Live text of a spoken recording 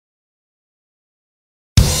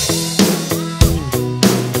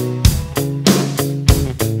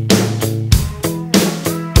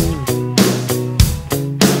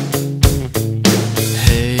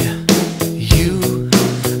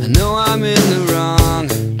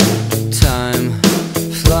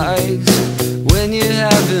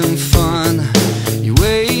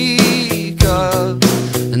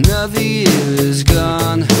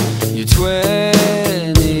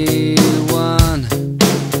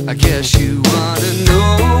I guess you wanna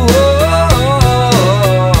know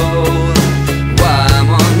why I'm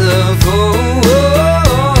on the phone.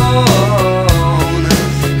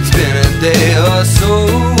 It's been a day or so.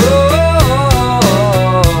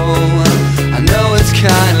 I know it's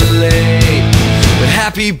kinda late, but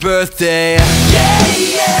happy birthday. Yeah,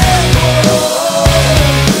 yeah, oh.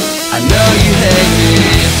 I know you hate me.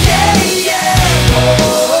 Yeah, yeah,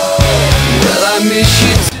 oh. Well, I miss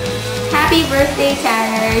you too. Happy birthday,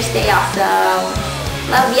 Tanner. Stay awesome.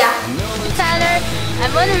 Love ya. Tanner,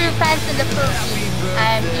 I'm one of your fans in the Philippines.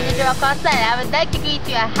 I'm Teenager Acosta and I would like to greet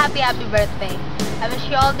you a happy birthday. I wish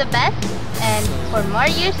you all the best and for more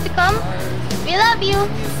years to come, we love you.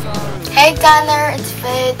 Hey Tanner, it's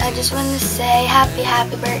Faith. I just want to say happy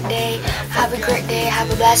birthday. Have a great day. Have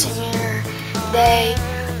a blessed New Year day.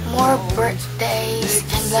 More birthdays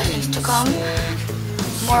and blessings to come.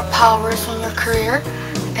 More powers in your career.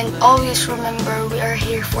 And always remember, we are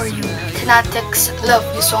here for you. Fanatics love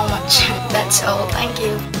you so much. That's all. Thank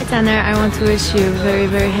you. Hey Tanner, I want to wish you a very,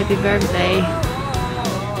 very happy birthday.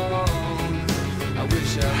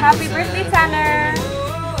 Happy birthday, Tanner.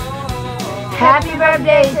 Happy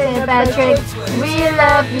birthday, St. Patrick. We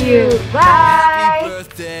love you. Bye.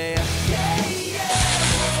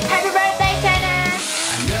 Happy birthday, Tanner.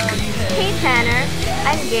 Hey, Tanner.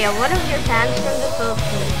 I'm Gail, one of your fans from the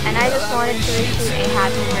Philippines, and I just wanted to wish you a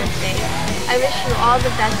happy birthday. I wish you all the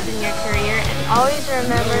best in your career, and always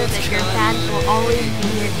remember that your fans will always be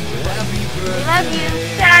here to support you. We love you.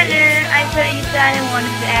 Tanner, I'm Teresa and I wanted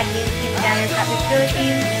to add you to Tanner Happy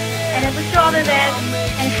Philippines, and I wish you all the best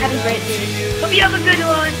and happy birthday. Hope you have a good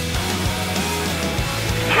one.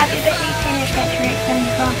 Happy birthday, Tanner Patrick, and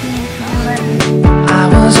coffee and I love you. I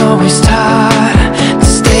was always taught to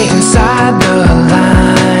stay inside the line.